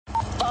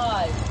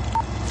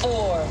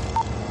4,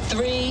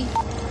 3,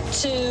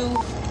 2,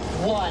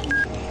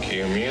 1.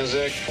 Cue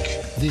music.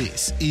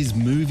 This is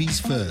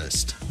Movies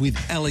First with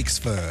Alex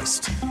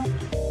First.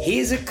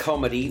 Here's a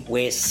comedy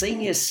where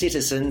senior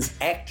citizens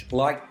act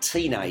like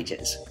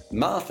teenagers.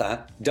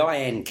 Martha,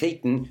 Diane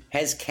Keaton,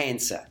 has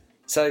cancer.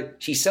 So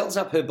she sells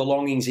up her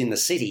belongings in the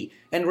city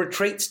and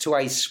retreats to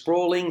a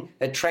sprawling,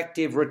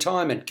 attractive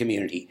retirement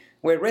community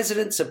where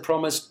residents are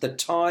promised the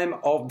time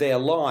of their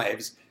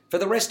lives for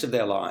the rest of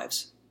their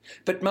lives.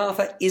 But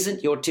Martha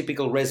isn't your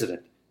typical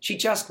resident. She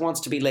just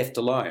wants to be left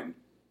alone.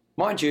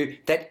 Mind you,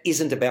 that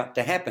isn't about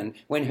to happen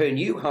when her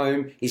new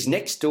home is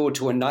next door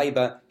to a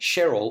neighbour,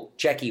 Cheryl,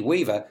 Jackie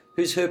Weaver,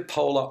 who's her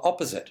polar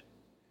opposite.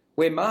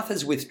 Where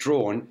Martha's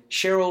withdrawn,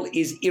 Cheryl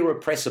is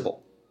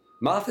irrepressible.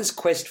 Martha's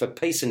quest for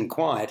peace and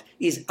quiet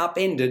is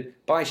upended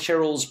by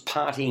Cheryl's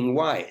partying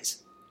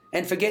ways.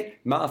 And forget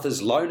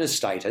Martha's loner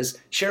status,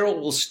 Cheryl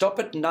will stop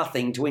at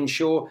nothing to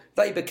ensure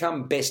they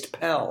become best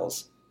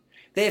pals.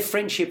 Their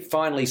friendship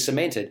finally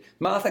cemented,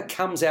 Martha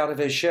comes out of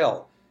her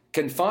shell,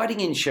 confiding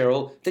in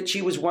Cheryl that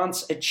she was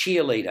once a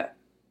cheerleader.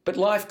 But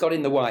life got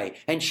in the way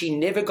and she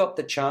never got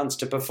the chance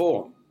to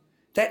perform.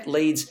 That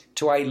leads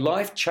to a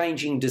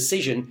life-changing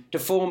decision to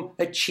form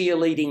a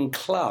cheerleading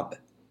club.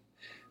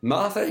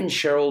 Martha and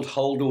Cheryl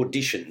hold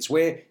auditions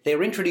where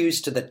they're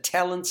introduced to the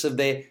talents of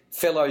their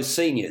fellow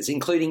seniors,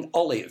 including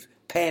Olive,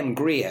 Pam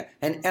Grier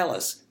and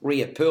Alice,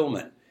 Rhea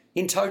Perlman.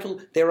 In total,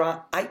 there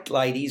are 8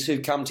 ladies who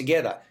come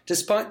together,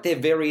 despite their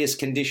various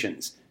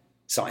conditions.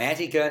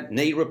 Sciatica,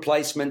 knee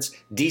replacements,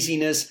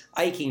 dizziness,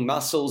 aching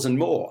muscles and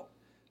more.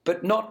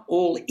 But not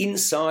all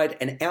inside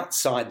and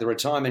outside the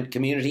retirement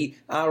community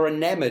are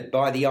enamoured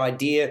by the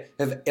idea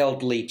of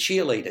elderly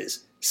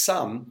cheerleaders.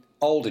 Some,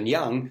 old and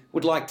young,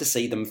 would like to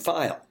see them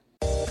fail.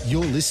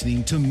 You're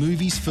listening to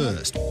Movies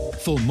First.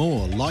 For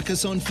more, like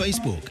us on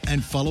Facebook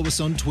and follow us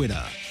on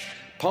Twitter.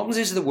 Poms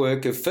is the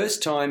work of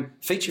first-time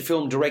feature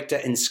film director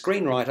and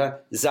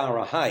screenwriter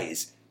Zara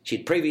Hayes.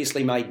 She'd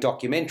previously made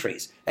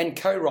documentaries, and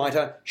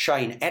co-writer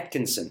Shane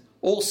Atkinson,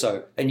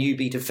 also a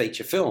newbie to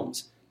feature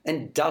films.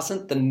 And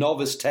doesn't the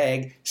novice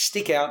tag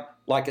stick out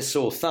like a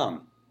sore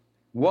thumb?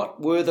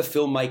 What were the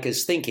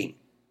filmmakers thinking?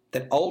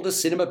 That older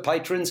cinema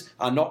patrons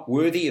are not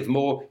worthy of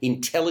more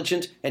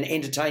intelligent and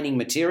entertaining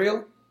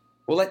material?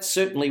 Well, that's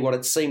certainly what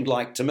it seemed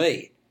like to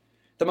me.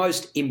 The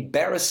most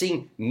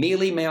embarrassing,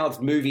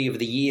 mealy-mouthed movie of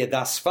the year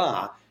thus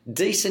far,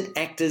 decent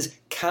actors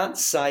can't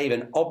save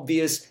an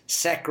obvious,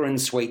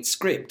 saccharine-sweet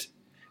script.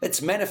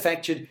 It's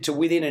manufactured to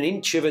within an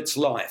inch of its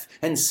life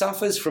and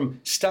suffers from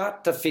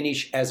start to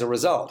finish as a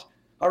result.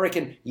 I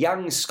reckon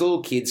young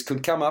school kids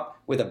could come up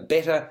with a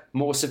better,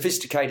 more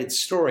sophisticated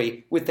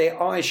story with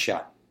their eyes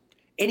shut.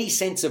 Any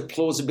sense of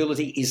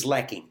plausibility is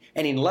lacking,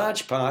 and in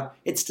large part,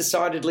 it's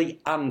decidedly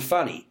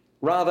unfunny,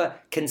 rather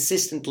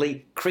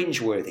consistently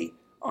cringeworthy.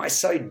 I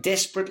so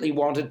desperately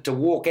wanted to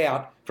walk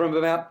out from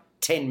about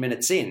 10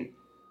 minutes in.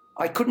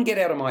 I couldn't get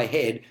out of my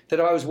head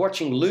that I was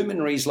watching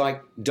luminaries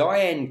like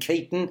Diane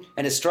Keaton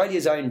and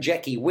Australia's own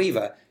Jackie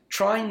Weaver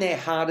trying their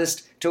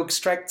hardest to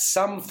extract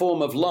some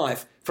form of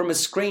life from a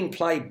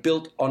screenplay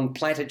built on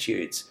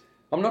platitudes.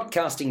 I'm not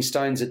casting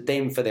stones at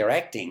them for their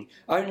acting,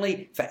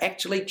 only for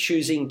actually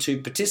choosing to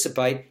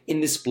participate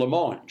in this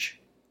blancmange.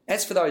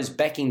 As for those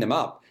backing them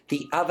up,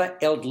 the other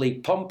elderly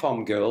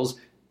pom-pom girls,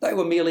 they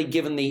were merely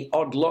given the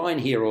odd line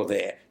here or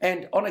there,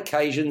 and on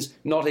occasions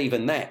not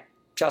even that,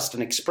 just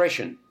an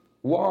expression.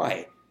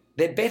 Why?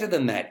 They're better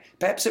than that.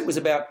 Perhaps it was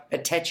about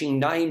attaching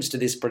names to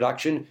this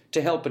production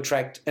to help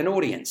attract an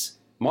audience.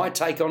 My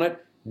take on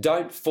it,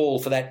 don't fall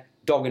for that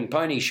dog and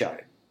pony show.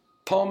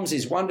 Poms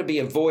is one to be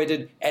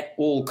avoided at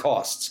all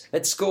costs.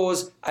 It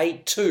scores a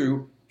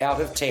 2 out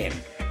of 10.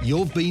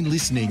 You've been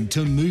listening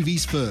to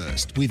Movies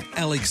First with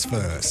Alex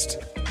First.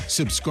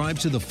 Subscribe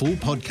to the full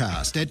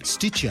podcast at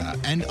Stitcher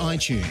and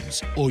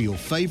iTunes or your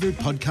favourite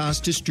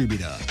podcast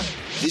distributor.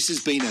 This has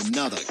been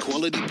another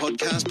quality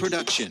podcast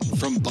production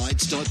from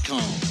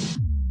Bytes.com.